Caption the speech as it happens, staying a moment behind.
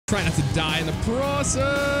Try not to die in the process.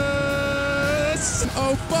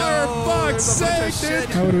 Oh, for fuck's sake, dude.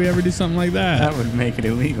 How would we ever do something like that? That would make it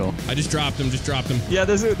illegal. I just dropped him. Yeah,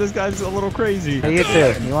 this guy's a little crazy. Hey, you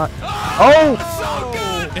too. You want? Oh! So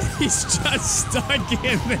good. He's just stuck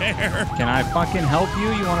in there. Can I fucking help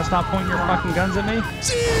you? You want to stop pointing your fucking guns at me?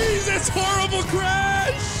 Jeez, that's horrible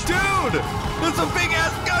crash. Dude, that's a big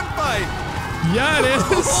ass gunfight. Yeah, it is.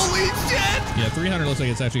 Holy shit. Yeah, 300 looks like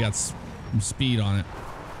it's actually got some speed on it.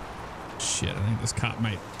 Shit, I think this cop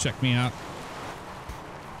might check me out.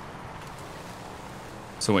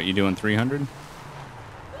 So what, you doing 300?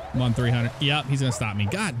 I'm on 300. Yep, he's gonna stop me.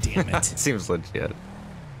 God damn it. Seems legit.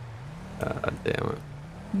 Damn it.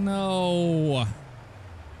 No.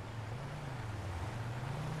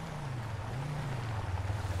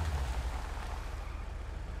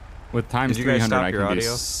 With times Did you guys 300, stop I your can do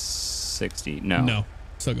audio? 60. No. No,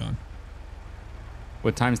 still going.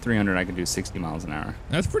 With times 300, I can do 60 miles an hour.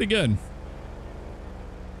 That's pretty good.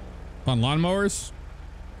 On lawnmowers?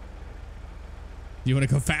 You want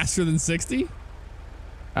to go faster than 60?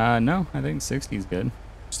 No, I think 60 is good.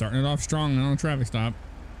 Starting it off strong on a traffic stop.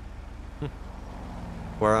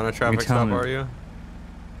 Where on a traffic stop are you?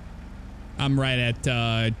 I'm right at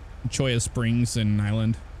Cholla Springs and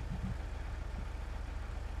Island.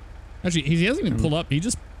 Actually, he hasn't even pulled up. He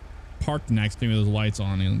just parked next to me with his lights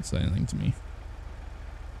on. He didn't say anything to me.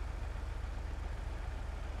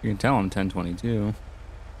 You can tell I'm 1022.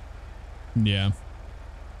 Yeah.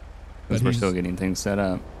 Because we're still getting things set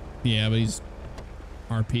up. Yeah, but he's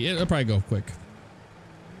RP. It'll probably go quick.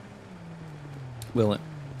 Will it?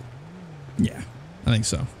 Yeah, I think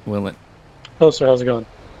so. Will it? Hello, sir. How's it going?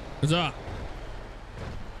 What's up?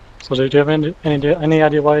 So, do you have any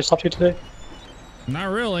idea why I stopped you today? Not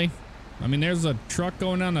really. I mean, there's a truck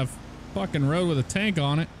going down the fucking road with a tank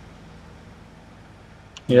on it.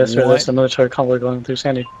 Yes, sir. That's a military convoy going through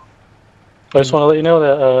Sandy. But I just want to let you know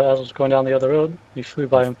that as I was going down the other road, you flew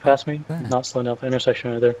by and passed me, not slowing down at the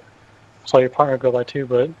intersection right there. Saw your partner go by too,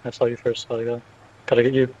 but I saw you first, so I gotta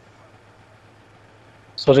get you.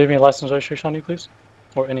 So, do you have any license registration on you, please?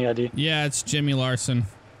 Or any ID? Yeah, it's Jimmy Larson.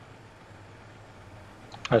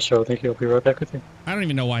 Alright, sir. Thank you. I'll be right back with you. I don't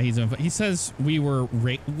even know why he's in. He says we were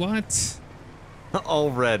what?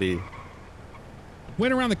 Already.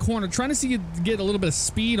 Went around the corner trying to see get a little bit of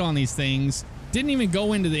speed on these things. Didn't even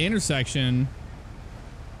go into the intersection.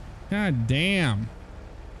 God damn.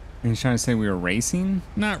 And he's trying to say we were racing?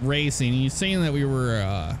 Not racing. He's saying that we were.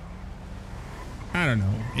 I don't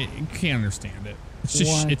know. You can't understand it.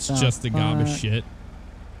 It's just the garbage shit.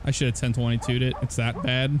 I should have 1022'd it. It's that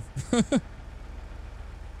bad.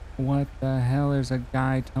 What the hell? There's a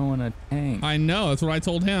guy towing a tank. I know. That's what I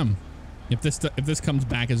told him. If this comes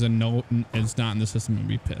back as a no, it's not in the system, I'd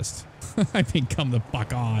be pissed. I mean, come the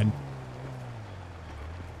fuck on.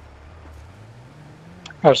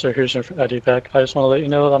 Alright, sir. Here's your ID back. I just want to let you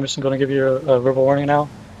know that I'm just going to give you a verbal warning now.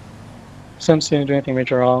 Since you didn't do anything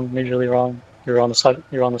majorly wrong, you're on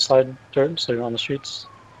the side dirt, so you're on the streets.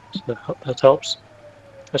 So that helps.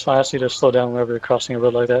 I just want to ask you to slow down whenever you're crossing a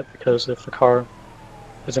road like that, because if the car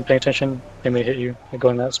isn't paying attention, they may hit you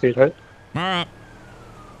going that speed, right? Alright.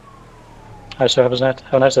 Alright, sir. Have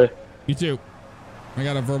a nice day. You too. I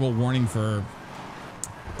got a verbal warning for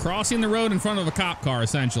crossing the road in front of a cop car,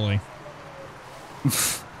 essentially.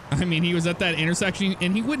 I mean, he was at that intersection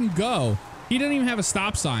and he wouldn't go. He didn't even have a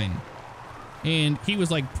stop sign. And he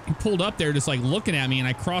was like, he pulled up there just like looking at me, and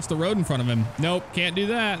I crossed the road in front of him. Nope, can't do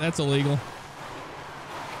that. That's illegal.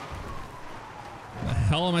 The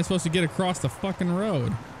hell am I supposed to get across the fucking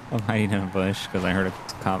road? I'm hiding in a bush because I heard a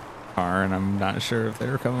cop car and I'm not sure if they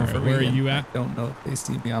were coming for me. Where are you at? I don't know if they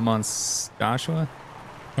see me. I'm on Joshua.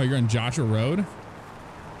 Oh, you're on Joshua Road?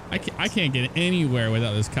 I can't get anywhere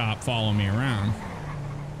without this cop following me around.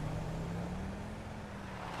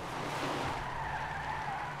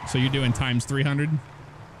 So you're doing times 300?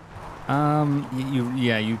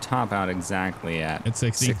 You top out exactly at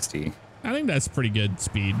 60. I think that's pretty good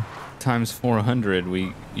speed. Times 400,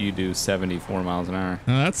 you do 74 miles an hour.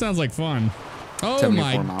 That sounds like fun. Oh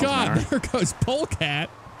my God! There goes Polecat.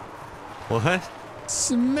 What?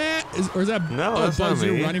 Or is that that's Bugs? not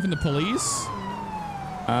me. You're running from the police?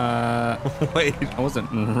 Wait. I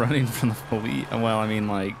wasn't running from the police. Well, I mean,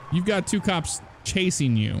 like, You've got two cops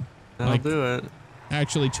chasing you. I'll do it.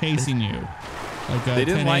 Actually chasing you. Like they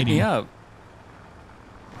didn't light me up.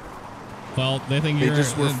 Well, they think they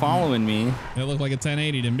just were following me. It looked like a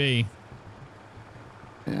 1080 to me.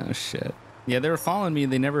 Oh shit. Yeah, they were following me.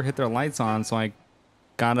 They never hit their lights on, so I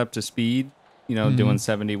got up to speed, doing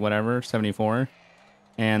 70 whatever, 74.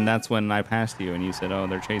 And that's when I passed you and you said, "Oh,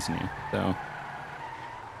 they're chasing you." So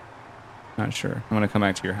Not sure. I'm gonna come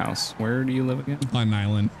back to your house. Where do you live again? On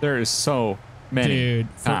Island. There is so many Dude,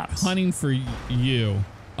 cops. hunting for you.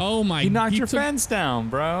 Oh my. You knocked your fence down,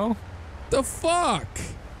 bro. The fuck?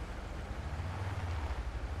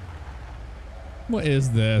 What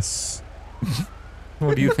is this?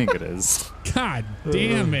 What do you think it is? God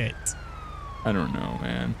damn it. I don't know,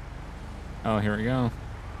 man. Oh, here we go.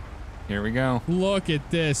 Here we go. Look at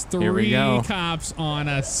this. Here we 3 go. cops on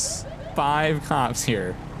us. 5 cops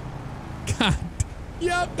here. God.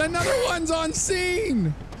 Yep, another one's on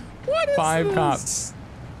scene. What is 5 this? cops.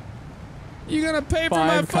 You gonna pay for 5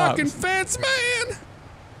 my cops. fucking fence, man?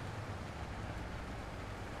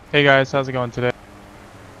 Hey guys, how's it going today?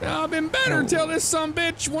 I've been better until this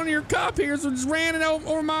sumbitch, one of your cop here's just ran it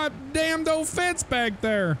over my damned old fence back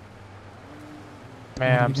there.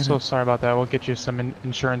 Man, I'm so sorry about that. We'll get you some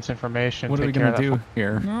insurance information. What are we Take care gonna of that. do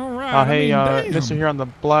here? All right. Hey, I mean, damn. Mr. here on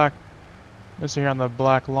the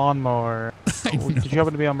black lawnmower. Did you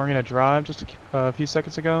happen to be on Marina Drive just a few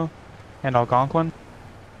seconds ago? And Algonquin?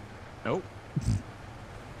 Nope.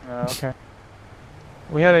 Okay.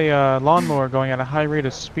 We had a lawnmower going at a high rate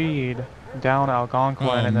of speed down Algonquin,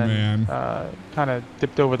 Oh, and then man. kind of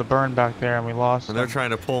dipped over the burn back there, and we lost And they're him. trying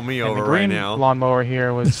to pull me And over the green right now. lawnmower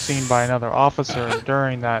here was seen by another officer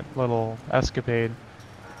during that little escapade.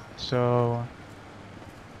 So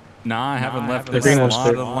Nah, I haven't left The this green was lot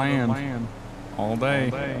fit. of land all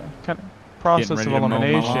day. kind of process ready of to mow my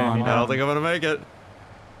elimination. lawn. You I know. don't think I'm gonna make it.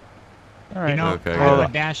 All right. You know, Okay, I good. have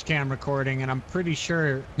a dash cam recording, and I'm pretty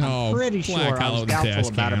sure. Oh, I'm pretty black sure I hollow was dash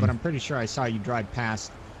doubtful about it, cam. but I'm pretty sure I saw you drive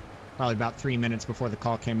past, probably about 3 minutes before the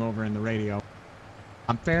call came over in the radio.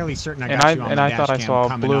 I'm fairly certain I And got you on the I dash thought I cam saw a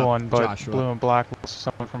coming blue up, one, but Joshua. blue and black was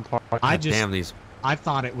someone from far. Damn these. I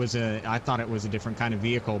thought it was a different kind of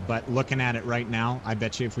vehicle, but looking at it right now, I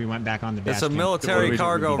bet you if we went back on the dash It's a cam, military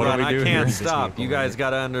cargo what do run. we I do can't here? stop. You guys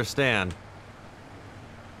gotta understand.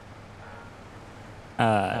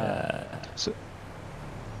 So, do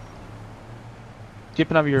you happen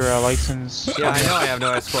to have your license? Yeah, I know I have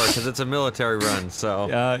no escort because it's a military run. So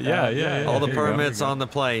Yeah. all the Here you go. permits on the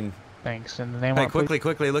plane. Thanks. And the name Hey, on it, please?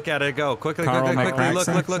 quickly, look at it. Go quickly, Carl quickly.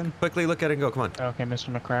 McCracken? Look, quickly, look at it. And go. Come on. Okay, Mr.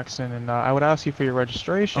 McCracken, and I would ask you for your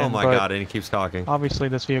registration. Oh my but God! And he keeps talking. Obviously,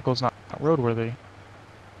 this vehicle's not roadworthy.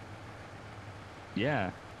 Yeah.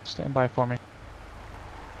 Stand by for me.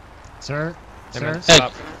 sir, Hey, sir, man,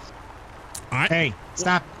 stop. I- Hey,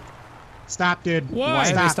 stop, dude. Why? Why are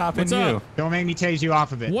they Stop. stopping What's you? up? Don't make me tase you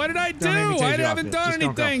off of it. What did I do? Don't make me tase I you off haven't it. done Just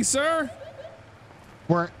don't go. anything, sir.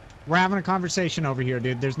 We're having a conversation over here,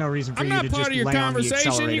 dude. There's no reason for I'm you not to part just of your lay on the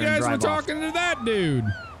conversation. accelerator You and guys were drive off. talking to that dude.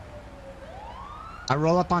 I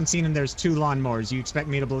roll up on scene and there's 2 lawnmowers. You expect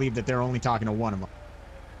me to believe that they're only talking to one of them?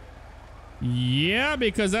 Yeah,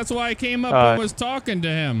 because that's why I came up Uh, and was talking to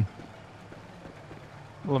him.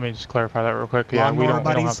 Let me just clarify that real quick. Yeah, we Lawnmower don't have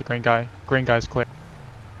buddies? the green guy. Green guy's clear.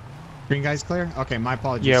 Green guy's clear? Okay, my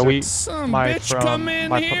apologies. Yeah, sir. we. Some my bitch from- come in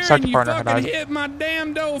my here sector and you partner had fucking eyes- hit my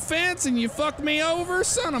damn old fence and you fucked me over,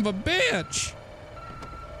 son of a bitch.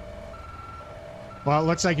 Well, it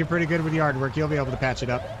looks like you're pretty good with yard work. You'll be able to patch it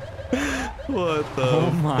up. What the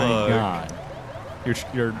Oh my fuck?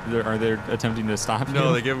 God. Are they attempting to stop you?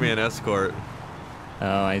 No, they give me an escort.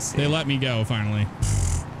 Oh, I see. They let me go finally.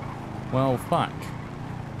 Well, fuck.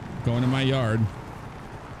 Going to my yard.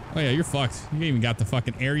 Oh yeah, you're fucked. You even got the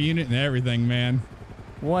fucking air unit and everything, man.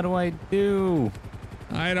 What do I do?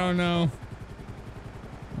 I don't know.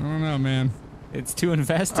 I don't know, man. It's too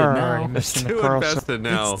invested All now. right, It's Mr. too McCarlson. invested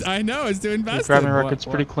now. I know it's too Your invested. driving What- record's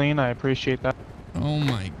pretty clean. I appreciate that. Oh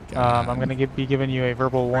my god. I'm gonna be giving you a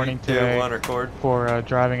verbal warning today record. for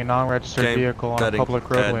driving a non-registered Game, vehicle on setting, a public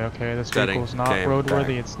dead, roadway. Okay, this setting, vehicle is not game, roadworthy.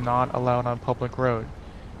 back. It's not allowed on a public road.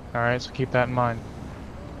 All right, so keep that in mind.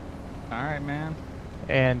 All right, man.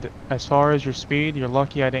 And as far as your speed, you're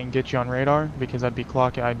lucky I didn't get you on radar because I'd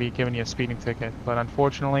be giving you a speeding ticket. But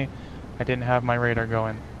unfortunately, I didn't have my radar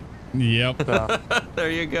going. Yep. So, There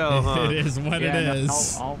you go, huh? It is what Yeah, it no,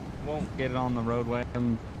 is. I won't get it on the roadway.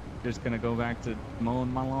 I'm just gonna go back to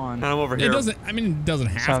mowing my lawn. And I'm over It here. doesn't. I mean, it doesn't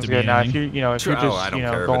have sounds to be. good. Now, if anything. you're Sure, just I don't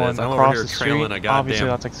care if it going is. I'm over across here the trailing street, a obviously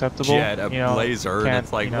goddamn that's acceptable. jet, a blazer, and can't,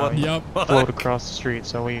 it's like, you know, what the Yep. fuck? float across the street.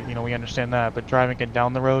 So we understand that. But driving it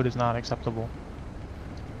down the road is not acceptable.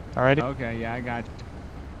 Alrighty. Okay, yeah, I got you.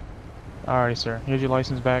 Alrighty, sir. Here's your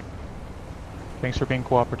license back. Thanks for being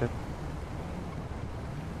cooperative.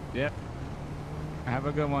 Yep. Have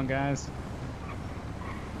a good one, guys.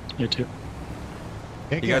 You too.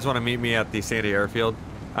 Take You care. guys want to meet me at the Sandy Airfield?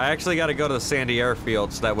 I actually got to go to the Sandy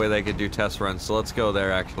Airfield so that way they could do test runs. So let's go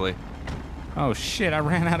there, actually. Oh shit! I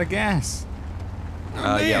ran out of gas.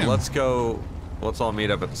 Yeah, damn. let's go. Let's all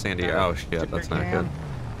meet up at the Sandy. Oh shit, that's not good.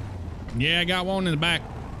 Yeah, I got one in the back.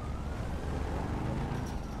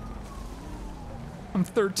 I'm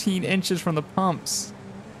 13 inches from the pumps.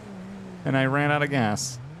 And I ran out of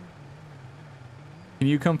gas. Can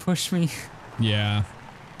you come push me? Yeah.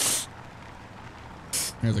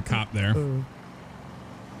 There's a cop there.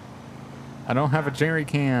 I don't have a jerry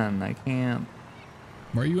can. I can't.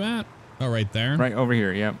 Where are you at? Oh, right there. Right over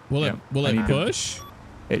here. Yep. Will yep. it push?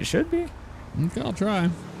 It should be. Okay, I'll try.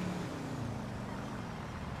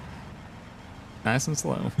 Nice and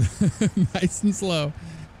slow. Nice and slow.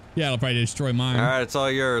 Yeah, it'll probably destroy mine. All right, it's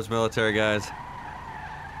all yours, military guys.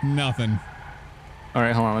 Nothing. All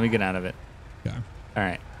right, hold on. Let me get out of it. Okay. All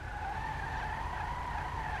right.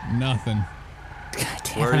 Nothing.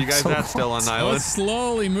 Where are you guys at still on Oh, island? it's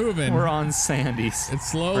slowly moving. We're on Sandy's.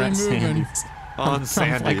 It's slowly moving. On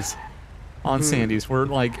Sandy's. On Sandy's. We're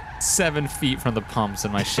like 7 feet from the pumps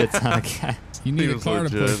and my shit's out of gas. You need a Seems car to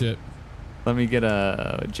legit. push it. Let me get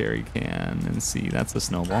a jerry can and see. That's a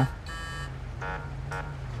snowball.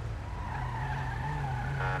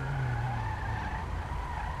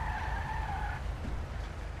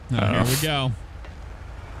 Oh, here we go.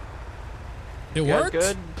 It worked?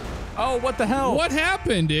 Good. Oh, what the hell? What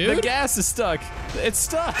happened, dude? The gas is stuck. It's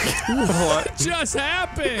stuck. What just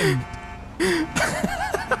happened?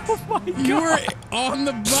 Oh my God. You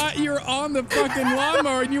were on the fucking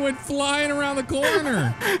lawnmower and you went flying around the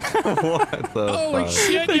corner. What the Holy fuck?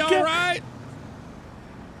 shit, you alright?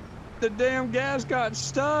 The damn gas got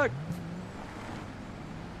stuck.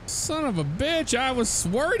 Son of a bitch, I was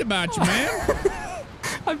worried about you, man.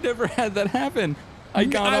 I've never had that happen. I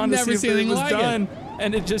got I've on to never see if seen it anything was like it. done,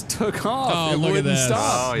 and it just took off. Oh, it look at wouldn't this.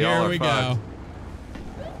 stop. Oh, y'all Here are we fucked. go.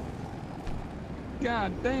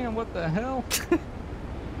 God damn, what the hell?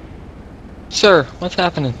 Sir, what's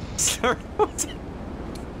happening? Sir, I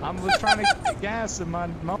was trying to get gas in my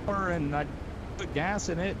mower, and I put gas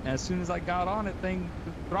in it. As soon as I got on it, the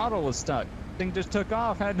throttle was stuck. Thing just took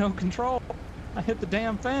off, had no control. I hit the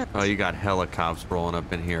damn fence. Oh, you got hella cops rolling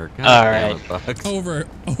up in here. God All damn right. it, Bugs.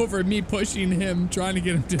 Over me pushing him, trying to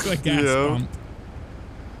get him to a gas Yeah. pump.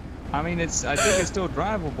 I mean, I think it's still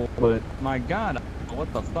drivable, but my God,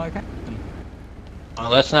 what the fuck happened? Well,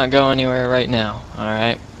 let's not go anywhere right now. All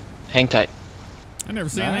right, hang tight. I never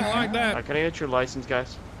seen anything like that. Can I get your license,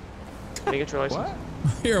 guys? Can I get your license? What?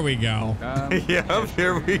 Here we go. Yep,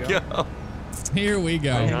 here we go. Here we You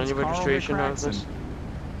go. on your registration on this?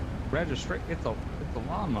 It's a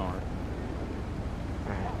lawnmower.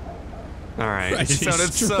 All right. He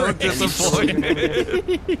sounded so Registration.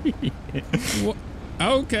 disappointed.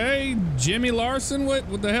 Okay, Jimmy Larson,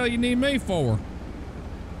 what the hell you need me for?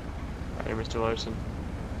 Hey, Mr. Larson.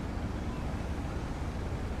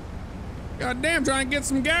 God damn, trying to get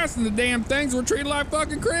some gas in the damn things. We're treated like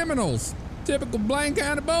fucking criminals. Typical Blaine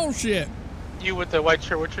kind of bullshit. You with the white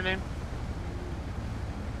shirt, what's your name?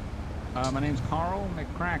 My name's Carl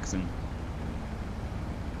McCraxon.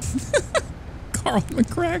 Carl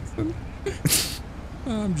McCraxon.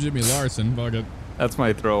 I'm Jimmy Larson. Fuck it. That's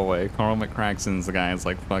my throwaway. Carl McCraxon's the guy. It's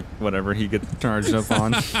like, fuck, whatever he gets charged up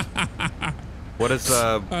on. What is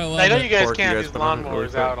I love I know it. you guys Pork, can't you use guys put on it really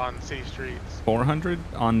lawnmowers quick. out on city streets. 400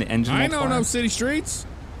 on the engine I know multiplier? no city streets.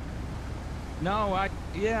 No, I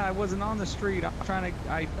wasn't on the street. I'm trying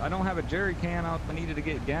to, I don't have a jerry can. I needed to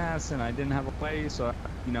get gas, and I didn't have a place. So,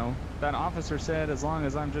 that officer said as long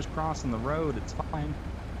as I'm just crossing the road, it's fine.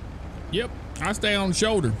 Yep, I stay on the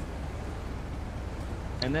shoulder.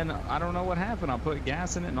 And then I don't know what happened. I put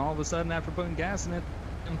gas in it, and all of a sudden, after putting gas in it,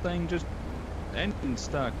 the thing just engine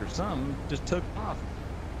stuck or something, just took off.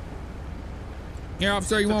 Here,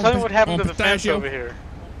 officer, you want Tell me what happened to the fence pistachio? over here.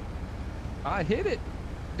 I hit it.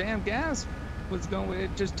 Damn gas was going.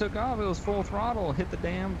 It just took off. It was full throttle. Hit the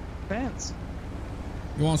damn fence.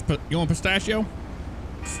 You want pistachio?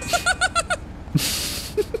 A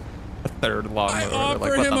third lawnmower. I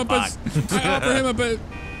offer him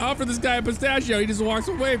I offer this guy a pistachio. He just walks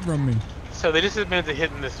away from me. So they just admitted to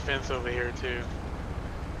hitting this fence over here too.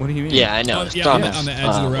 What do you mean? Yeah, I know. Oh, It's yeah, Thomas, yeah, on the edge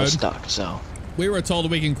of the road. was stuck, so. We were told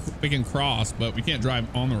we can cross, but we can't drive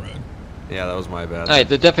on the road. Yeah, that was my bad. All right,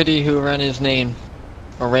 the deputy who ran his name,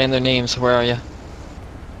 or ran their names, where are you?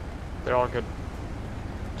 They're all good.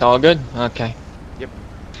 All good? Okay. Yep.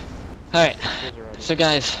 All right. Kids are ready. So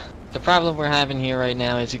guys, the problem we're having here right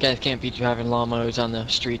now is you guys can't be driving lawnmowers on the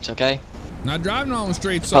streets, okay? Not driving on the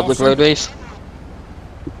streets, Public officer. roadways?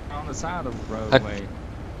 On the side of the roadway.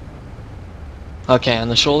 Okay, on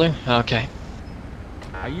the shoulder? Okay.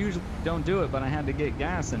 I usually don't do it, but I had to get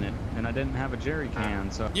gas in it, and I didn't have a jerry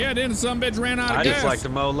can, so. Yeah, then some bitch ran out of I gas. just like to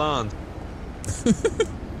mow lawns.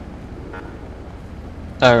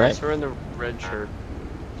 All right. So we're in the red shirt.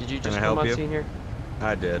 Did you Can just I come help on you? scene here?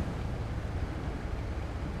 I did.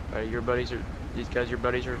 Your buddies are, these guys your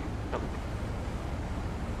buddies are coming?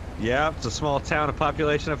 Yeah, it's a small town, a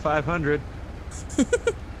population of 500.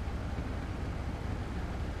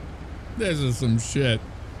 This is some shit.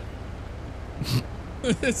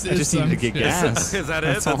 This I is just some need to get shit. gas. Is that it?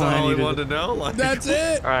 That's all I we needed. wanted to know? Like, That's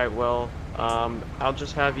it. Alright, well, I'll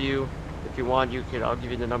just have you, if you want, I'll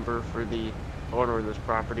give you the number for the owner of this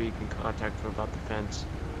property. You can contact him about the fence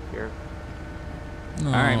here. Oh,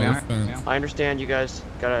 All right, man. fun. Yeah. I understand you guys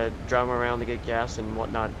gotta drive them around to get gas and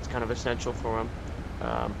whatnot. It's kind of essential for them.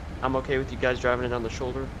 I'm okay with you guys driving it on the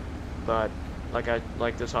shoulder, but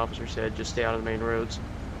like this officer said, just stay out of the main roads.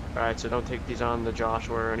 Alright, so don't take these on the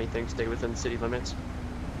Joshua or anything. Stay within the city limits.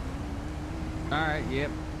 All right.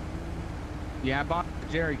 Yep. Yeah, I bought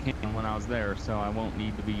a jerry can when I was there, so I won't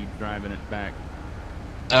need to be driving it back.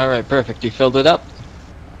 Alright, perfect. You filled it up?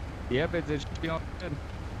 Yep, it should be all good.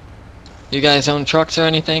 You guys own trucks or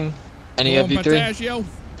anything? Any Come of on, you three? Pistachio.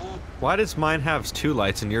 why does mine have 2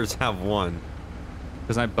 lights and yours have 1?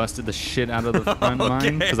 Because I busted the shit out of the front line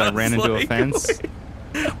Okay, because I ran was into a like, fence.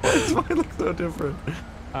 wait, why does mine look so different?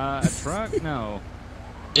 A truck? No.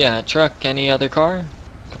 Yeah, a truck. Any other car?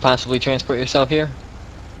 Could possibly transport yourself here?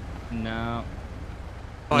 No.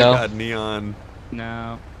 Oh, No. I got neon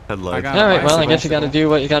No. headlights. got- Alright, well, I guess bicycle. you gotta do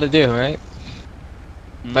what you gotta do, right?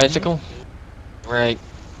 Mhm. Bicycle? Right.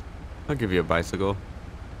 I'll give you a bicycle.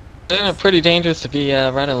 Isn't it pretty dangerous to be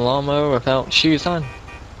riding a lawnmower without shoes on?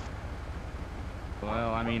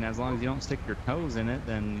 Well, I mean, as long as you don't stick your toes in it,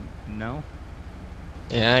 then no.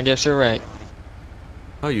 Yeah, I guess you're right.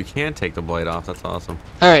 Oh, you can take the blade off. That's awesome.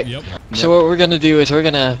 Alright, Yep. so what we're gonna do is we're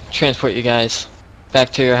gonna transport you guys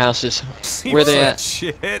back to your houses. Where they at?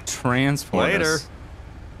 Shit. Transport Later. us.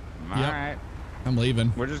 All Yep. right. I'm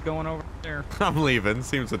leaving. We're just going over there. I'm leaving.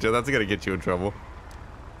 Seems legit. That's gonna get you in trouble.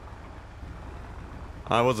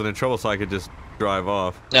 I wasn't in trouble, so I could just drive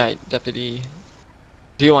off. Alright, deputy.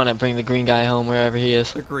 Do you want to bring the green guy home wherever he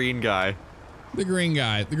is? The green guy. The green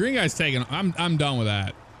guy. The green guy's taking. I'm done with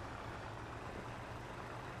that.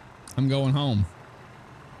 I'm going home.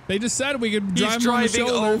 They just said we could drive He's him on the driving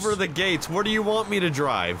shoulders. over the gates. Where do you want me to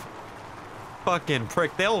drive? Fucking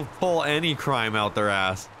prick. They'll pull any crime out their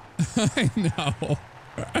ass. I know.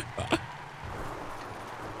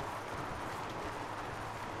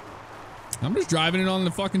 I'm just driving it on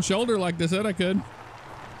the fucking shoulder like they said I could.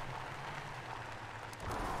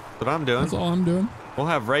 That's what I'm doing. That's all I'm doing. We'll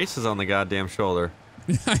have races on the goddamn shoulder.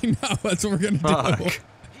 I know. That's what we're gonna do. Fuck.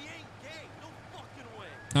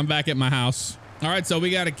 I'm back at my house. All right, so we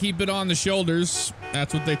got to keep it on the shoulders.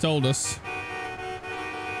 That's what they told us.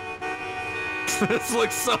 This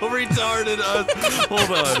looks so retarded. Hold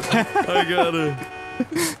on. I gotta.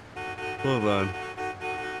 Hold on.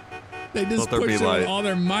 They just Let there be push it light. with all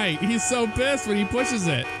their might. He's so pissed when he pushes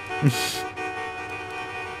it.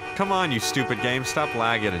 Come on, you stupid game. Stop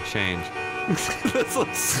lagging and change. This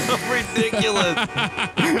looks so ridiculous.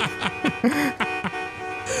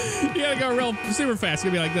 You gotta go real super fast. It's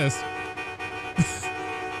gonna be like this.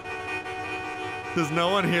 Does no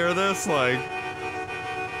one hear this? Like,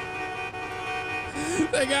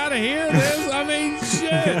 They gotta hear this. I mean,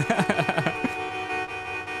 shit.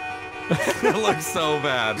 it looks so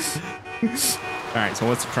bad. Alright, so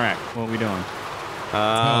what's the track? What are we doing?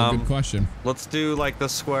 Oh, good question. Let's do like the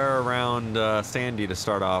square around Sandy to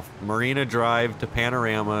start off. Marina Drive to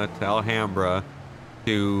Panorama to Alhambra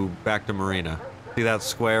to back to Marina. See that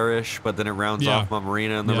square-ish, but then it rounds Yeah. off on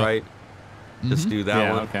Marina on the Yep. right. Just do that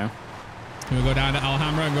yeah, one. okay. Can we go down to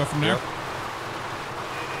Alhambra and go from there? Yep.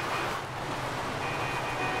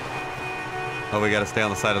 Oh, we gotta stay on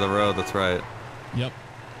the side of the road. That's right. Yep.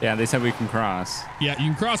 Yeah, they said we can cross. Yeah, you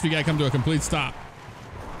can cross. We gotta come to a complete stop.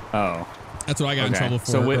 Oh. That's what I got in trouble for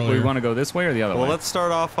So we earlier. want to go this way or the other Well, way? let's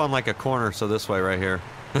start off on like a corner, so this way right here.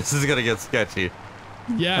 This is gonna get sketchy.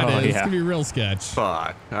 Yeah, Oh, it is. It's yeah. gonna be real sketch.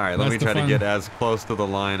 Fuck. All right, let That's me the try to fun. get as close to the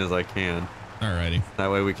line as I can. Alrighty. That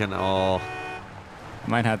way we can all.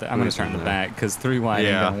 Might have to. I'm gonna start in the back because 3 wide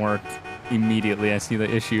Yeah. ain't gonna work immediately. I see the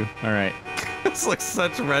issue. All right. This looks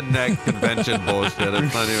such redneck convention bullshit.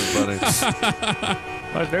 It's not even funny.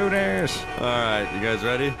 Let's do this. All right, you guys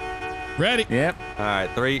ready? Ready? Yep. All right,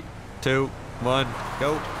 3, 2, 1,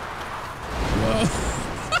 go.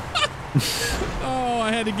 Oh,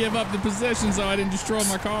 I had to give up the position so I didn't destroy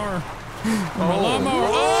my car. My lawnmower.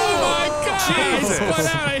 Oh my God! Jesus. I spun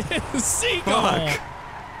out. I hit the seagull.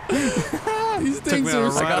 These Took things me on a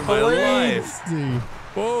are ride of my life. crazy.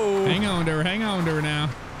 Whoa. Hang on to her. Hang on to her now.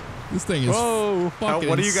 This thing is Whoa. fucking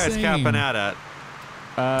What are you guys insane. capping at?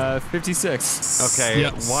 56. Okay.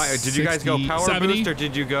 Yep. Why did you guys go 60, power 70, boost or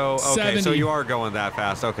did you go? Okay, so 70. you are going that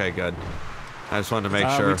fast. Okay, good. I just wanted to make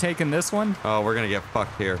sure. We taking this one? Oh, we're gonna get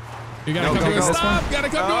fucked here. You gotta come to a stop. Gotta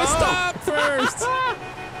come to a stop first.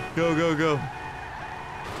 Go, go, go.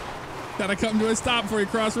 Gotta come to a stop before you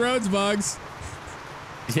cross roads, Bugs.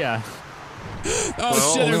 Yeah.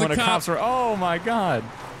 Oh shit! There's a cop. Cops were, oh my god.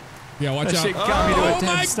 Yeah, watch that out. Shit got me to a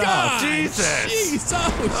dead stop. God. Jesus. Jeez.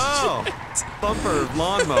 Oh. Shit. Bumper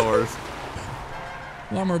lawnmowers.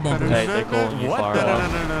 Lawnmower bumper. Hey, they're calling you fire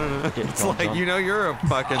alarm. No. It's like, you know you're a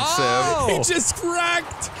fucking Oh, sieve. he just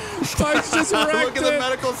wrecked. Bugs just wrecked Look at the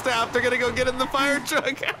medical staff. They're gonna go get in the fire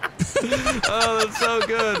truck. Oh, that's so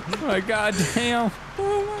good. Oh my god damn.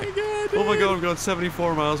 Oh my god. Oh my god, I'm going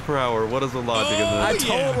 74 miles per hour. What is the logic in I this?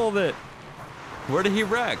 totaled it. Where did he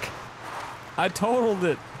wreck? I totaled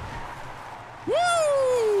it.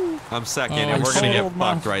 Woo! I'm second, Oh, and we're gonna get totaled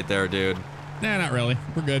my- fucked right there, dude. Nah, not really.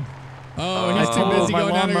 We're good. Oh, he's too busy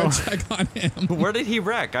going down to go check on him. Where did he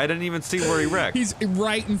wreck? I didn't even see where he wrecked. He's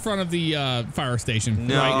right in front of the fire station.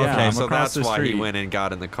 No, right. okay, I'm so across that's the why he street. went and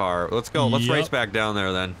got in the car. Let's go. Let's race back down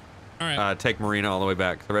there then. All right. Take Marina all the way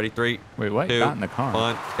back. So ready? 3, Wait, what? 2, Got in the car.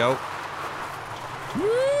 1, go.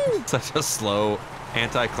 Woo! Such a slow,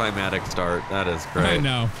 anticlimactic start. That is great. I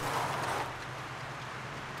know.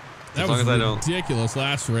 That As long was as I don't ridiculous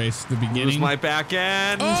last race, the beginning. lose my back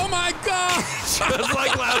end. Oh my god! Just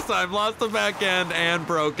like last time, lost the back end and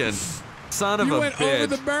broken. Son of You a went bitch. over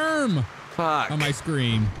the berm Fuck. on my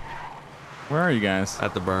screen. Where are you guys?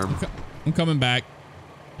 At the berm. I'm coming back.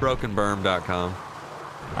 Brokenberm.com.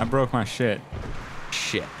 I broke my shit.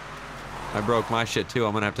 Shit. I broke my shit too.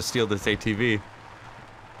 I'm gonna have to steal this ATV.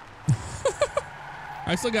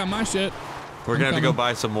 I still got my shit. We're gonna have to go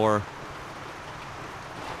buy some more.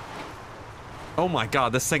 Oh my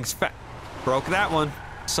god, this thing's fat. Broke that one.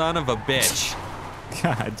 Son of a bitch.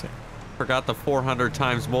 God. Forgot the 400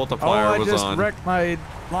 times multiplier was on. I just wrecked my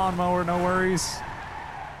lawnmower, no worries.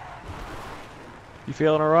 You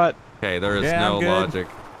feeling alright? Okay, there is Yeah, no I'm good. logic.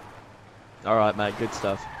 Alright, mate, good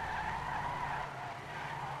stuff.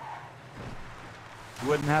 You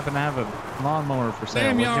wouldn't happen to have a lawnmower for sale,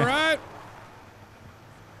 Damn, you would you? alright?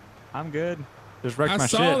 I'm good. Just wrecked I my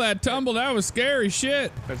saw shit. that tumble. That was scary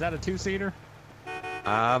shit. Is that a 2-seater?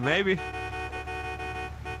 Maybe.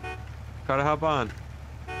 Try to hop on.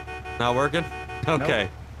 Not working? Okay. Nope.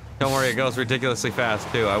 Don't worry, it goes ridiculously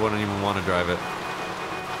fast too. I wouldn't even want to drive it.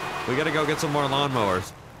 We gotta go get some more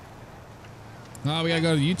lawnmowers. Oh, we gotta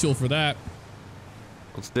go to the U-Tool for that.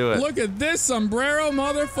 Let's do it. Look at this sombrero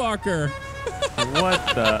motherfucker.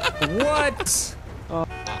 What the? What?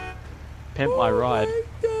 Pimp my ride. My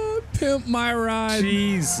God, pimp my ride.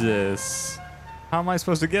 Jesus. How am I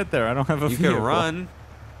supposed to get there? I don't have a You vehicle. can run.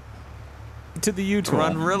 To the U-Tool.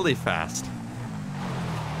 Run really fast.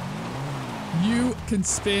 You can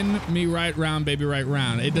spin me right round, baby, right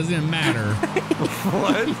round. It doesn't matter.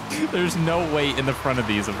 What? There's no weight in the front of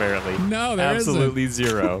these, apparently. No, there Absolutely isn't.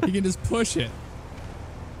 zero. You can just push it.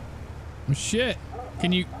 Oh, shit.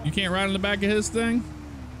 Can you can't ride on the back of his thing?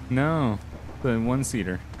 No. The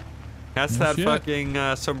one-seater. That's No that shit.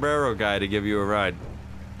 fucking sombrero guy to give you a ride.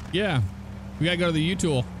 Yeah. We gotta go to the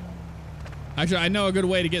U-Tool. Actually, I know a good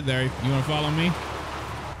way to get there. You wanna follow me?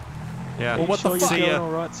 Yeah. Well, what the fuck? See You ya. doing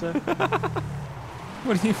alright, sir?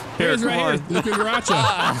 What do you... Here's come right on. here. Luca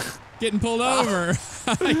Garacha. Getting pulled over.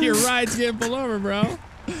 Your ride's getting pulled over, bro.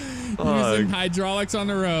 Using hydraulics on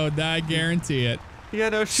the road. I guarantee it. You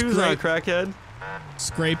got no shoes on, crackhead.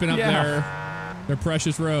 Scraping up their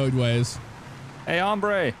precious roadways. Hey,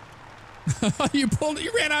 hombre. You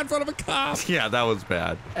ran out in front of a cop. Yeah, that was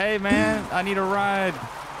bad. Hey, man. I need a ride.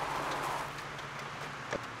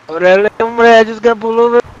 I just got pulled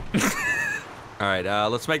over. All right,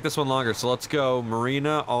 let's make this one longer. So let's go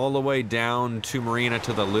Marina all the way down to Marina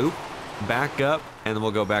to the loop, back up, and then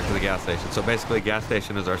we'll go back to the gas station. So basically, gas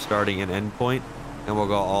station is our starting and end point, and we'll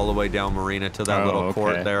go all the way down Marina to that little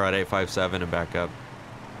court there at 857 and back up.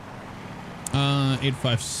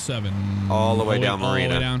 857. All the way down all the way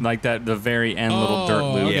Marina. down. Like that, the very end little dirt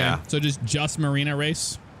loop. Okay. Yeah. So just Marina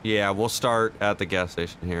race? Yeah, we'll start at the gas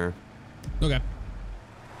station here. Okay.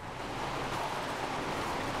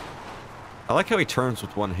 I like how he turns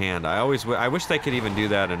with one hand. I wish they could even do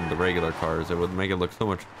that in the regular cars. It would make it look so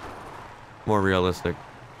much more realistic.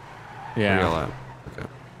 Yeah. Okay.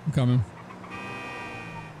 I'm coming.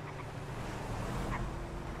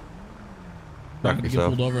 Not gonna get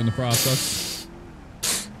pulled over in the process.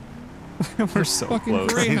 We're so Fucking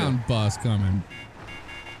close. Greyhound bus coming.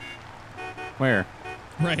 Where?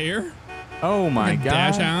 Right here. Oh my god.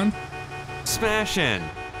 Dash hound. Smashing.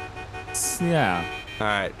 Yeah. All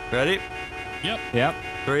right, ready? Yep. Yep.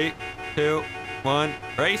 3, 2, 1,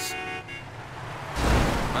 race.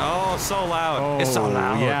 Oh, so loud. Oh, it's so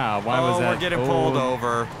loud. yeah. Why was that? We're getting pulled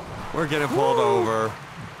over. We're getting pulled over.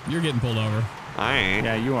 You're getting pulled over. I ain't.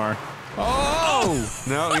 Yeah, you are. Oh!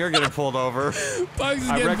 No, you're getting pulled over. Bugs is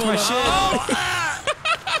I getting wrecked pulled my over.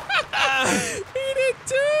 shit. He did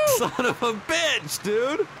too. Son of a bitch,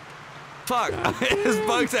 dude. Fuck. Is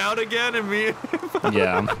Bugs out again and me?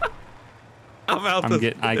 Yeah. I'm out.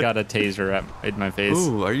 I got a taser in my face.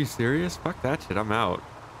 Ooh, are you serious? Fuck that shit. I'm out.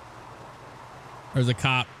 There's a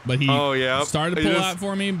cop, but he started to pull out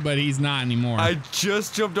for me, but he's not anymore. I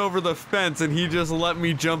just jumped over the fence and he just let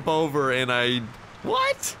me jump over and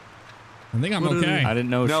What? I think I'm okay. I didn't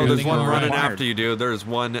know. No, there's one running fired. after you, dude. There's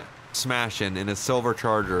one smashing in a silver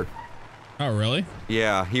Charger. Oh, really?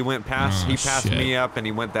 Yeah, he went past. Oh, he passed shit. me up and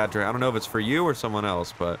he went that direction. I don't know if it's for you or someone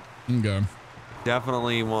else, but Okay.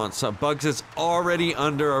 definitely wants some. Bugs is already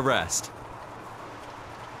under arrest.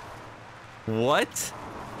 What?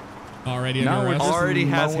 Already under arrest? Already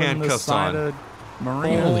has handcuffs on.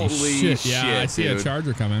 Holy shit. Yeah, I see dude. a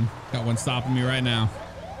Charger coming. Got one stopping me right now.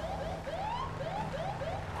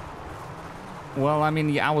 Well, I mean,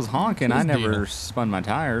 yeah, I was honking. I His never deal. spun my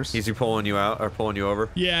tires. Is he pulling you out or pulling you over?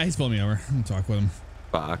 Yeah, he's pulling me over. I'm gonna talk with him.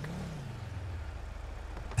 Fuck.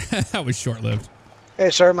 That was short-lived. Hey,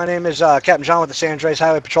 sir. My name is Captain John with the San Andreas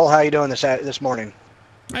Highway Patrol. How you doing this morning?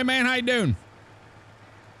 Hey, man. How you doing?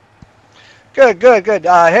 Good, good, good.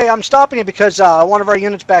 Hey, I'm stopping you because one of our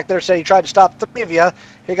units back there said he tried to stop 3 of you.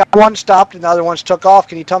 He got one stopped and the other ones took off.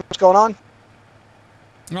 Can you tell me what's going on?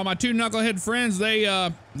 Well, my two knucklehead friends, they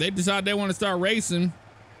decided they want to start racing,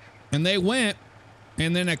 and they went,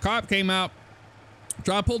 and then a cop came out,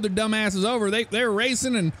 pulled their dumb asses over. They were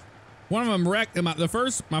racing, and one of them wrecked.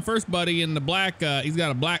 My first buddy in the black, he's got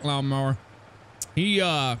a black lawnmower. He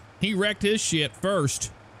wrecked his shit first,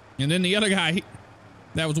 and then the other guy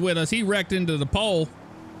that was with us, he wrecked into the pole,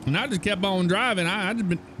 and I just kept on driving. I just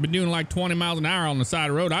been doing like 20 miles an hour on the side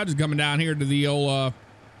of the road. I just coming down here to the old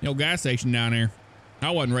gas station down there. I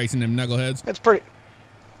wasn't racing them knuckleheads. It's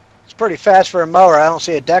pretty fast for a mower. I don't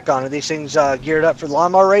see a deck on it. These things geared up for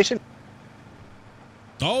lawnmower racing?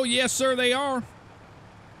 Oh, yes, sir, they are.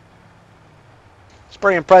 It's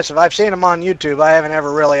pretty impressive. I've seen them on YouTube. I haven't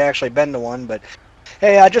ever really actually been to one, but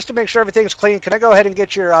hey, just to make sure everything's clean, can I go ahead and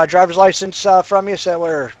get your driver's license from you so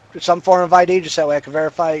we're some form of ID, just that way I can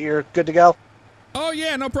verify you're good to go? Oh,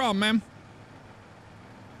 yeah, no problem, ma'am.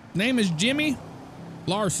 Name is Jimmy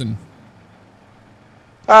Larson.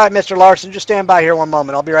 All right, Mr. Larson, just stand by here one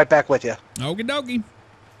moment. I'll be right back with you. Okie dokie.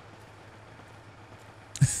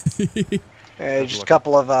 Just a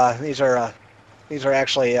couple of these are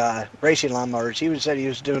actually racing lawnmowers. He said he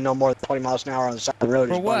was doing no more than 20 miles an hour on the side of the road.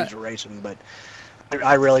 His buddies were racing, but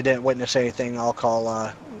I really didn't witness anything. I'll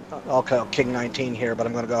call King 19 here, but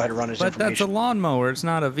I'm going to go ahead and run his But information. that's a lawnmower. It's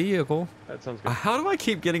not a vehicle. That sounds good. How do I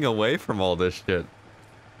keep getting away from all this shit?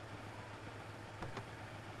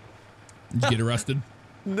 Did you get arrested?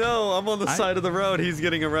 No, I'm on the side of the road. He's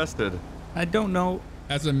getting arrested. I don't know.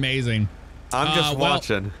 That's amazing. I'm just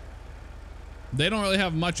watching. They don't really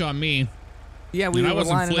have much on me. Yeah, we I were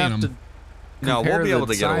wasn't lining fleeing up them. to No, we'll be able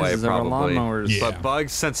to get away sizes of our probably. lawnmowers. But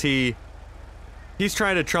Bugs, since he's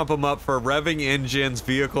trying to trump him up for revving engines,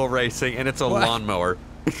 vehicle racing, and it's a lawnmower.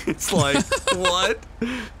 It's like, what?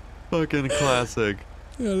 Fucking classic.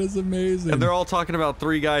 Yeah, that's amazing. And they're all talking about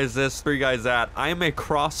 3 guys this, 3 guys that. I'm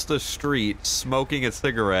across the street smoking a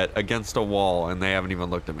cigarette against a wall, and they haven't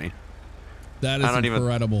even looked at me. That is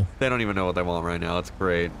incredible. They don't even know what they want right now. It's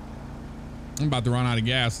great. I'm about to run out of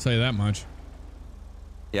gas, I'll tell you that much.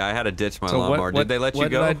 Yeah, I had to ditch my So lawnmower. Did they let you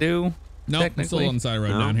go? What did I do? No, I'm still on the side of the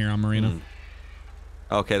road down here on Marina.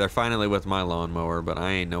 Okay, they're finally with my lawnmower, but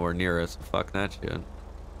I ain't nowhere near it, so fuck that shit.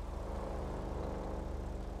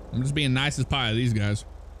 I'm just being nice as pie to these guys.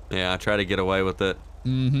 Yeah, I try to get away with it.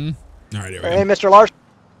 Mm-hmm. All right, here we Hey, go. Mr. Larson.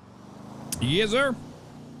 Yes, sir.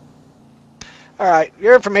 All right,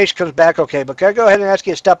 your information comes back okay, but can I go ahead and ask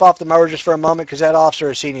you to step off the mower just for a moment, because that officer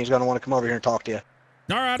has seen you. He's going to want to come over here and talk to you.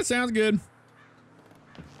 All right, it sounds good.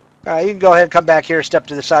 All right, you can go ahead and come back here, step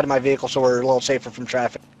to the side of my vehicle so we're a little safer from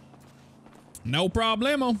traffic. No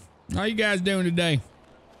problemo. How you guys doing today?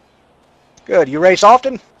 Good. You race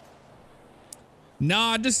often? No,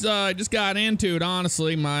 I just got into it,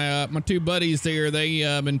 honestly. My two buddies there, they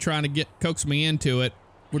been trying to coax me into it.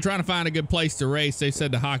 We're trying to find a good place to race. They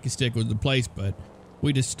said the hockey stick was the place, but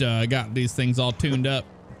we just got these things all tuned up.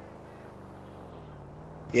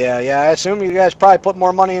 Yeah, I assume you guys probably put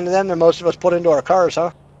more money into them than most of us put into our cars,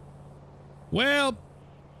 huh? Well,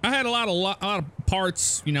 I had a lot of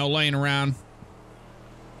parts, laying around.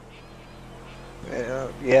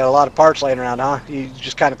 Yeah, a lot of parts laying around, huh? You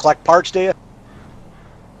just kind of collect parts, do you?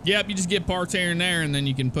 Yep, you just get parts here and there, and then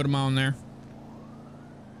you can put them on there.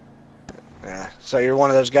 Yeah. So you're one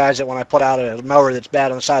of those guys that when I put out a mower that's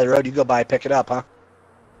bad on the side of the road, you go by and pick it up, huh?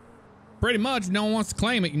 Pretty much. No one wants to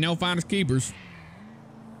claim it. Finders keepers.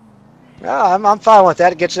 Yeah, I'm fine with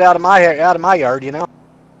that. It gets it out of my yard, you know.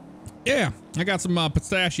 Yeah, I got some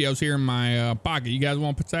pistachios here in my pocket. You guys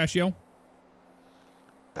want pistachio?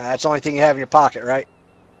 That's the only thing you have in your pocket, right?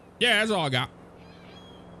 Yeah, that's all I got.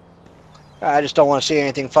 I just don't want to see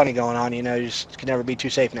anything funny going on. You just can never be too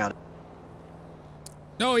safe now.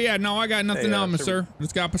 Oh yeah, no, I got nothing on me, sir.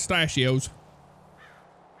 Just got pistachios.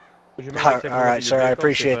 Would you mind All right, sir. I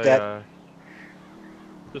appreciate that.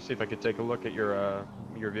 Just see if I could take a look at your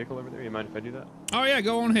vehicle over there. You mind if I do that? Oh yeah,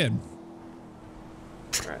 go on ahead.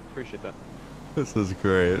 All right, appreciate that. This is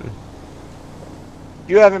great.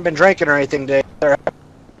 You haven't been drinking or anything, Dave?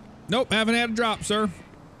 Nope, haven't had a drop, sir.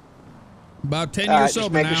 About 10 All right, years just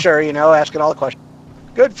sober making now. sure, asking all the questions.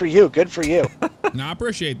 Good for you. Good for you. No, I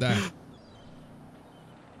appreciate that.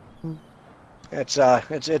 It's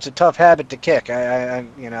a tough habit to kick.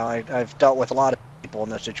 I've dealt with a lot of people in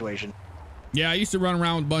this situation. Yeah, I used to run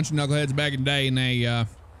around with a bunch of knuckleheads back in the day, and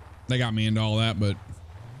they got me into all that. But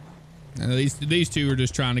these two are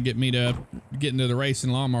just trying to get me to get into the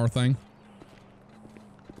racing lawnmower thing.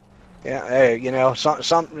 Yeah, hey,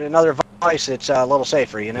 another vice that's a little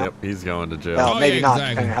safer, Yep, he's going to jail. Well, maybe not,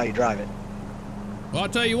 exactly. depending on how you drive it. Well, I'll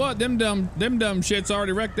tell you what, them dumb shits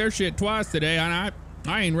already wrecked their shit twice today, and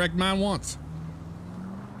I ain't wrecked mine once.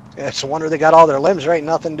 Yeah, it's a wonder they got all their limbs. There ain't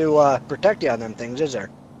nothing to protect you on them things, is there?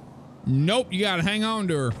 Nope, you gotta hang on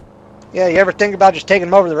to her. Yeah, you ever think about just taking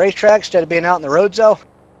them over to the racetrack instead of being out in the roads, though?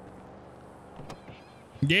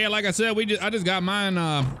 Yeah, like I said, I just got mine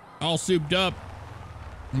all souped up.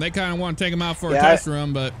 And they kind of want to take them out for a test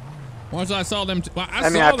run, but once I saw them, I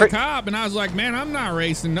saw the cop, and I was like, man, I'm not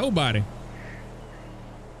racing nobody.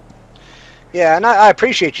 Yeah, and I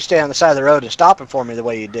appreciate you staying on the side of the road and stopping for me the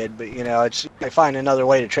way you did, but find another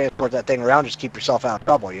way to transport that thing around, just keep yourself out of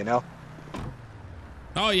trouble,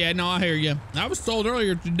 Oh yeah, no, I hear you. I was told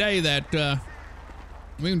earlier today that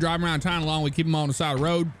we can drive around town long. We keep them on the side of the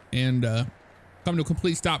road and come to a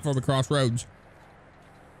complete stop before we cross roads.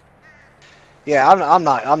 Yeah, I'm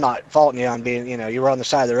not faulting you on being, you were on the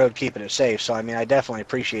side of the road keeping it safe. So I definitely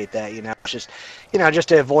appreciate that. It's just, just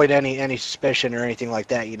to avoid any suspicion or anything like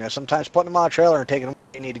that. Sometimes putting them on a trailer and taking them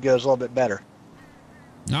where you need to go is a little bit better.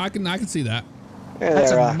 No, I can see that. Yeah,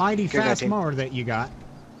 that's a mighty fast mower that you got.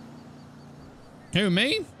 Who,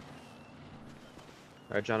 me? All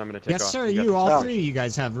right, John, I'm gonna take off. Yes, sir. You all three of you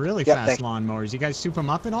guys have really fast lawnmowers. You guys soup them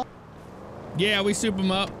up and all? Yeah, we soup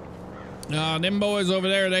them up. Them boys over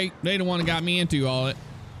there, they the one that got me into all it.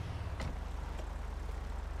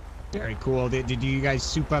 Very cool. Did you guys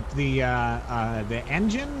soup up the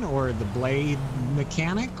engine or the blade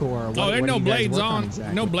mechanic or what? Oh, there's no blades on.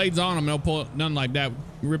 Exactly? No blades on them. No pull, nothing like that.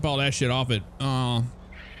 You rip all that shit off it.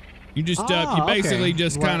 You just you basically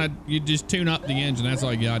just you just tune up the engine. That's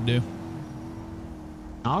all you gotta do.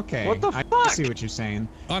 Okay. What the fuck? I see what you're saying.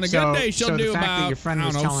 On a good day, she'll do about, your friend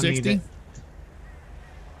was telling 60. Me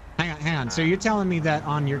that, hang on. So you're telling me that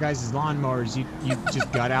on your guys' lawnmowers, you just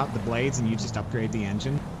gut out the blades and you just upgrade the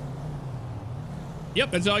engine?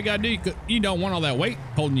 Yep, that's all you gotta do. You don't want all that weight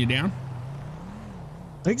holding you down.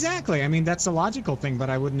 Exactly. That's a logical thing,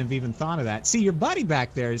 but I wouldn't have even thought of that. See, your buddy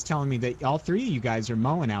back there is telling me that all three of you guys are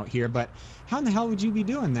mowing out here, but how in the hell would you be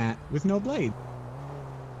doing that with no blade?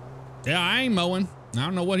 Yeah, I ain't mowing. I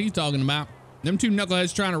don't know what he's talking about. Them two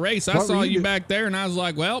knuckleheads trying to race. I saw you back there, and I was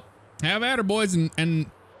like, well, have at her, boys. And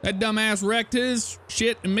that dumbass wrecked his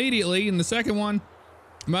shit immediately. And the second one,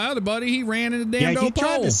 my other buddy, he ran into the damn he old pole.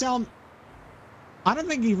 tried to sell. I don't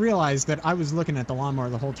think he realized that I was looking at the lawnmower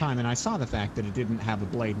the whole time, and I saw the fact that it didn't have a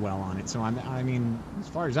blade well on it. So as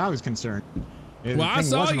far as I was concerned, well, I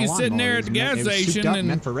saw you sitting there at the gas station and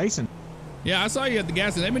meant for racing. Yeah, I saw you at the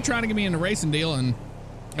gas station. They've been trying to get me in the racing deal, and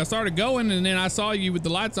I started going, and then I saw you with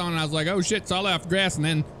the lights on, and I was like, oh shit! So I left grass, and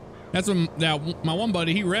then that's when my one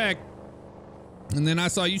buddy, he wrecked, and then I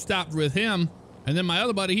saw you stopped with him, and then my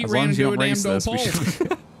other buddy, he ran into a damn old pole.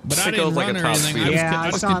 But I didn't run or anything. I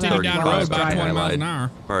just continued down the road about 20 miles an hour.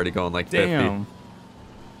 We're already going like 50. All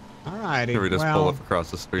righty. We just pull up across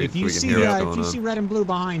the street if you so we can hear what's going on. If you see red and blue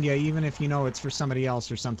behind you, even if you know it's for somebody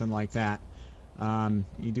else or something like that,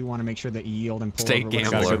 you do want to make sure that you yield and pull State over.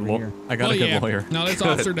 gambler. I got a good lawyer. No, this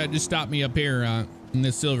officer that just stopped me up here in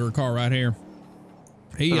this silver car right here.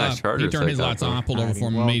 He turned his lights on. I pulled over for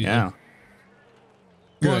him immediately. Yeah.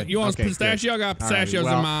 Good. You want pistachio? I got pistachios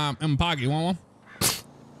in my pocket. You want one?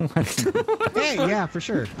 Hey, yeah, for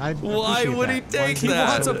sure. Why would he take He that?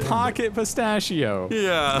 wants a pocket pistachio.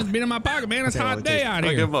 Yeah. It's been in my pocket, man. It's a hot day out I'll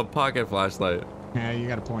here. give him a pocket flashlight. Yeah, you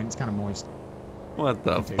got a point. It's kind of moist. What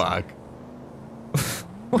the fuck?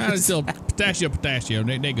 It's still pistachio.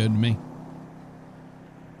 They good to me.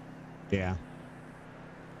 Yeah.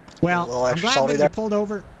 Well, little I'm extra glad salty that there? you pulled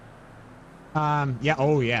over. Yeah.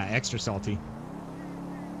 Oh, yeah. Extra salty.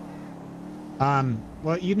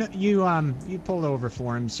 Well, you pulled over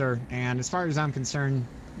for him, sir. And as far as I'm concerned,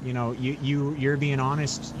 you know, you're being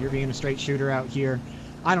honest. You're being a straight shooter out here.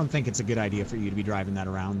 I don't think it's a good idea for you to be driving that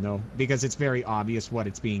around, though, because it's very obvious what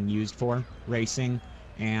it's being used for, racing.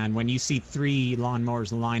 And when you see 3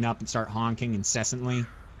 lawnmowers line up and start honking incessantly,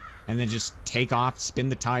 and then just take off, spin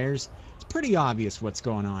the tires, it's pretty obvious what's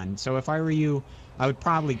going on. So if I were you, I would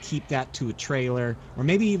probably keep that to a trailer, or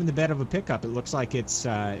maybe even the bed of a pickup. It looks like it's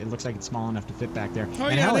small enough to fit back there. Oh,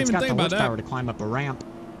 and yeah, hell, I it's didn't got even the think about horsepower that. to climb up a ramp.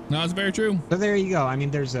 No, that's very true. So there you go. I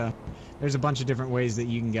mean, there's a bunch of different ways that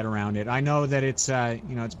you can get around it. I know that it's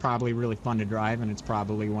it's probably really fun to drive, and it's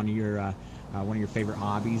probably one of your favorite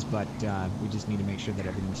hobbies, but we just need to make sure that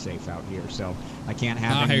everything's safe out here. So I can't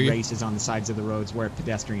have any races on the sides of the roads where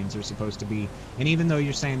pedestrians are supposed to be. And even though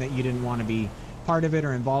you're saying that you didn't want to be part of it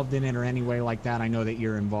or involved in it or any way like that, I know that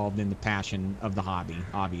you're involved in the passion of the hobby.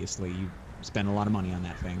 Obviously, you spend a lot of money on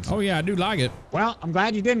that thing. So. Oh yeah, I do like it. Well, I'm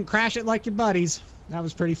glad you didn't crash it like your buddies. That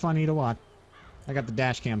was pretty funny to watch. I got the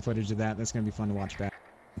dash cam footage of that. That's gonna be fun to watch back.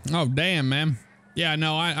 Oh damn, man. Yeah,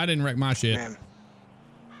 no, I didn't wreck my shit. Man.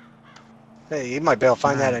 Hey, you might be able to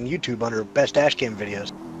find that on YouTube under best dashcam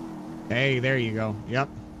videos. Hey, there you go. Yep.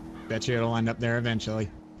 Bet you it'll end up there eventually.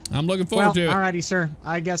 I'm looking forward to it. Alrighty, sir.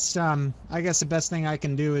 I guess the best thing I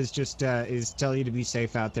can do is just is tell you to be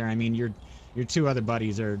safe out there. I mean, your 2 other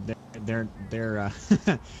buddies are they're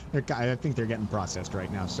I think they're getting processed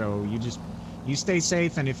right now. So you stay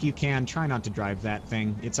safe, and if you can, try not to drive that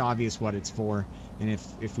thing. It's obvious what it's for, and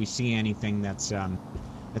if we see anything that's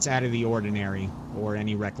out of the ordinary or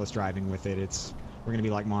any reckless driving with it, we're gonna be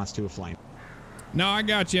like moths to a flame. No, I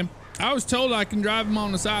got you. I was told I can drive them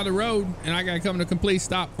on the side of the road, and I got to come to a complete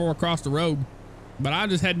stop before I cross the road. But I'm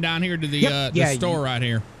just heading down here to the store right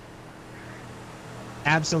here.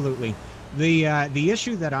 Absolutely. The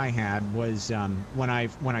issue that I had was when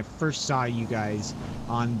I first saw you guys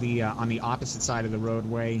on the opposite side of the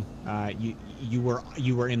roadway. You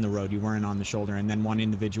were in the road. You weren't on the shoulder, and then one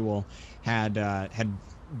individual had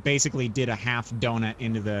basically did a half donut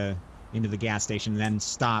into the gas station, then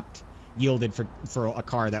stopped, yielded for a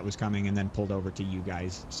car that was coming, and then pulled over to you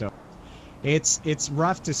guys. So it's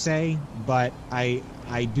rough to say, but I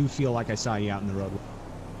do feel like I saw you out in the road.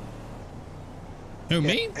 Who,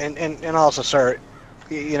 me? And also, sir,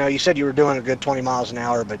 you know, you said you were doing a good 20 miles an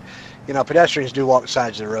hour, but you know, pedestrians do walk the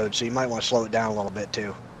sides of the road, so you might want to slow it down a little bit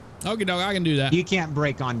too. Okay, dog, I can do that. You can't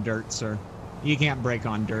brake on dirt, sir. You can't brake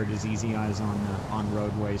on dirt as easy as on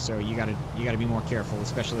roadways, so you gotta be more careful,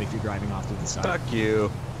 especially if you're driving off to the side. Fuck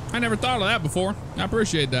you. I never thought of that before. I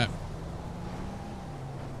appreciate that.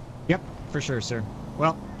 Yep, for sure, sir.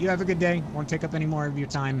 Well, you have a good day. Won't take up any more of your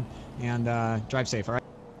time, and drive safe, all right?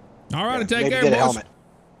 All right, take maybe care, get boys.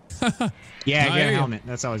 a helmet. Yeah, I get hear a you. helmet.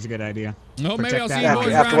 That's always a good idea. Oh, maybe I'll see you that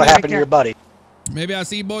boys After around what here. happened to your buddy. Maybe I'll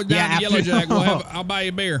see you boys down Yeah, at after- Yellow Jack. I'll buy you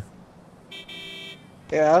a beer.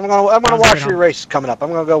 Yeah, I'm gonna Sounds watch good, your races coming up.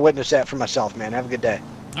 I'm gonna go witness that for myself, man. Have a good day.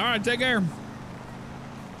 All right, take care.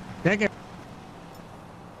 Take care.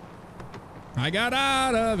 I got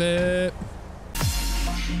out of it.